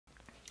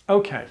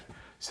Okay,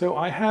 so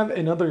I have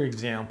another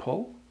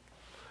example.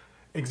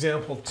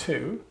 Example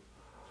 2.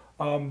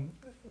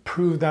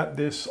 Prove that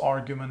this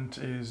argument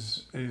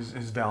is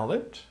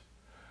valid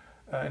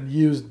and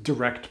use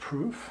direct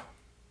proof.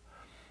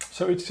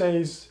 So it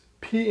says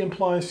P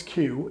implies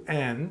Q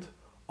and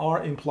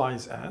R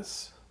implies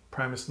S,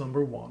 premise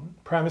number 1.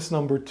 Premise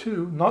number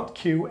 2, not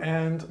Q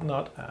and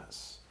not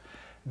S.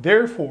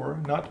 Therefore,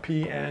 not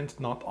P and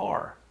not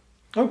R.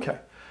 Okay,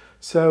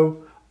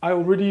 so I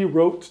already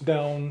wrote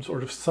down,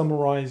 sort of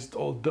summarized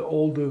all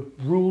the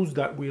rules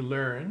that we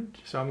learned.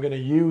 So I'm going to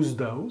use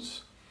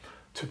those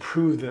to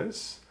prove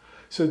this.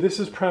 So this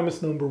is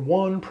premise number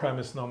 1,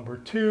 premise number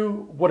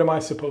 2. What am I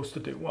supposed to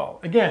do? Well,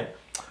 again,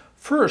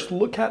 first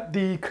look at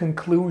the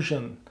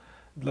conclusion,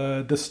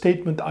 the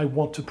statement I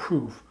want to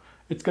prove.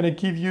 It's going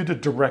to give you the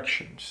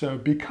direction. So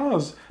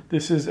because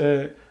this is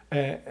a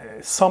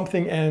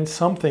something and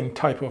something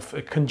type of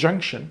a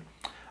conjunction,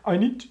 I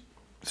need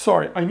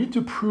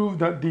to prove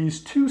that these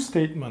two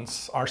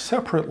statements are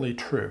separately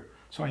true.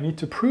 So I need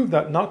to prove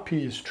that not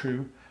P is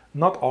true,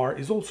 not R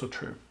is also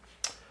true.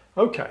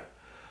 Okay,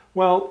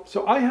 well,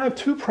 so I have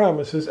two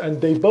premises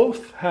and they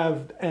both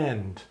have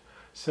AND.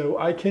 So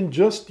I can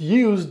just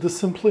use the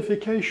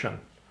simplification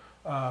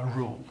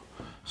rule.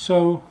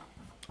 So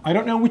I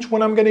don't know which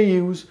one I'm going to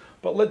use,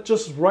 but let's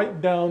just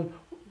write down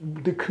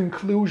the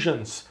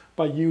conclusions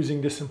by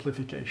using the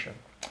simplification.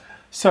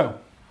 So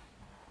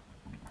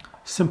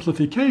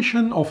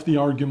simplification of the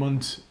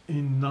argument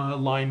in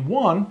line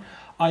 1,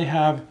 I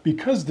have,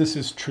 because this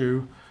is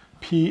true,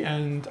 P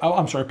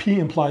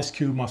implies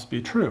Q must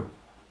be true.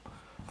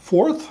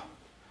 Fourth,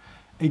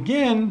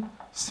 again,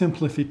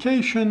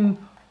 simplification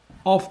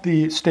of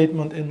the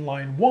statement in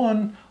line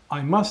 1,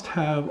 I must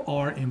have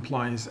R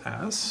implies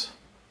S.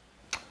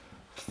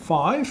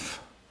 5,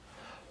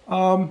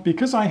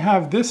 because I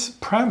have this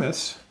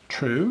premise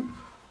true,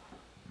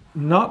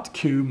 not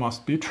Q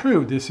must be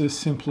true. This is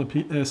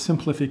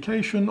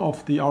simplification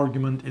of the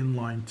argument in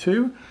line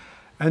 2.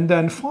 And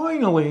then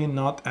finally,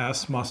 not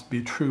S must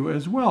be true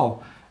as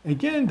well.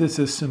 Again, this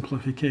is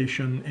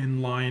simplification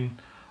in line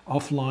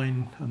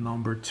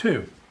number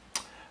 2.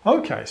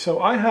 Okay,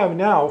 so I have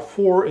now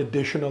 4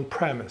 additional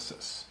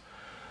premises.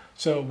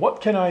 So what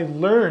can I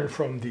learn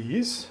from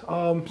these?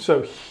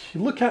 So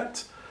look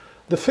at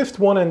the 5th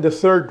one and the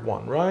 3rd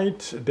one, right?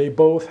 They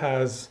both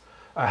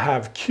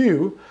have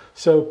Q.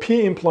 So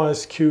P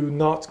implies Q,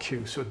 not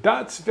Q. So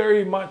that's not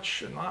very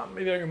much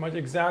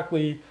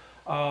exactly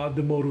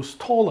the modus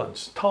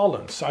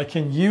tollens. I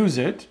can use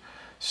it.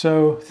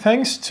 So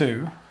thanks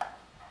to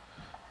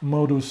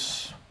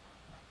modus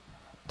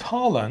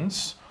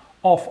tollens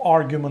of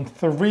argument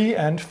 3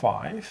 and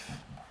 5,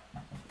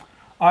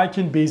 I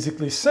can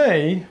basically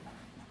say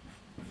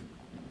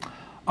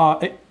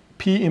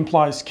P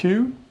implies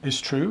Q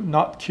is true,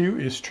 not Q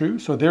is true.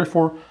 So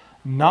therefore,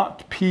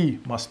 not P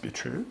must be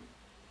true.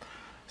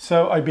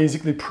 So I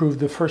basically proved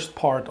the first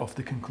part of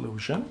the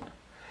conclusion.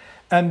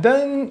 And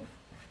then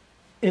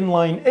in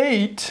line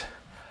 8,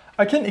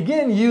 I can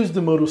again use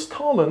the modus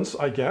tollens,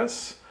 I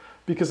guess,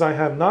 because I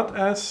have not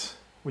S,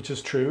 which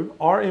is true.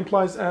 R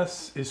implies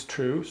S is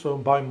true. So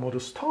by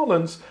modus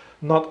tollens,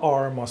 not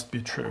R must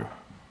be true.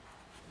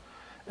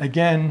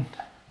 Again,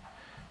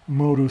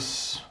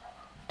 modus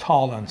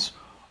tollens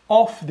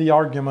of the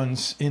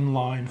arguments in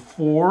line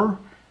 4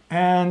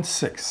 and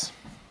 6.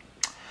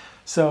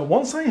 So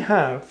once I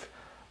have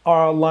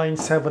our line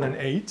 7 and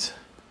 8,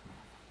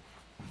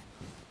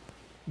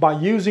 by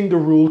using the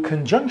rule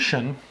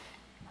conjunction,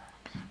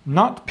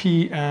 not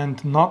P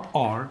and not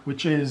R,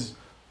 which is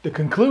the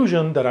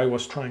conclusion that I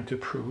was trying to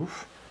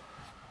prove,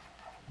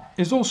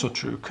 is also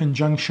true.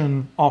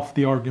 Conjunction of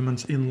the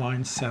arguments in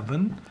line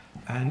 7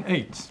 and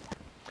 8.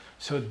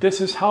 So this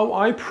is how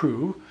I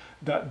prove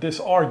that this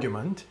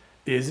argument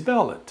is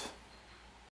valid.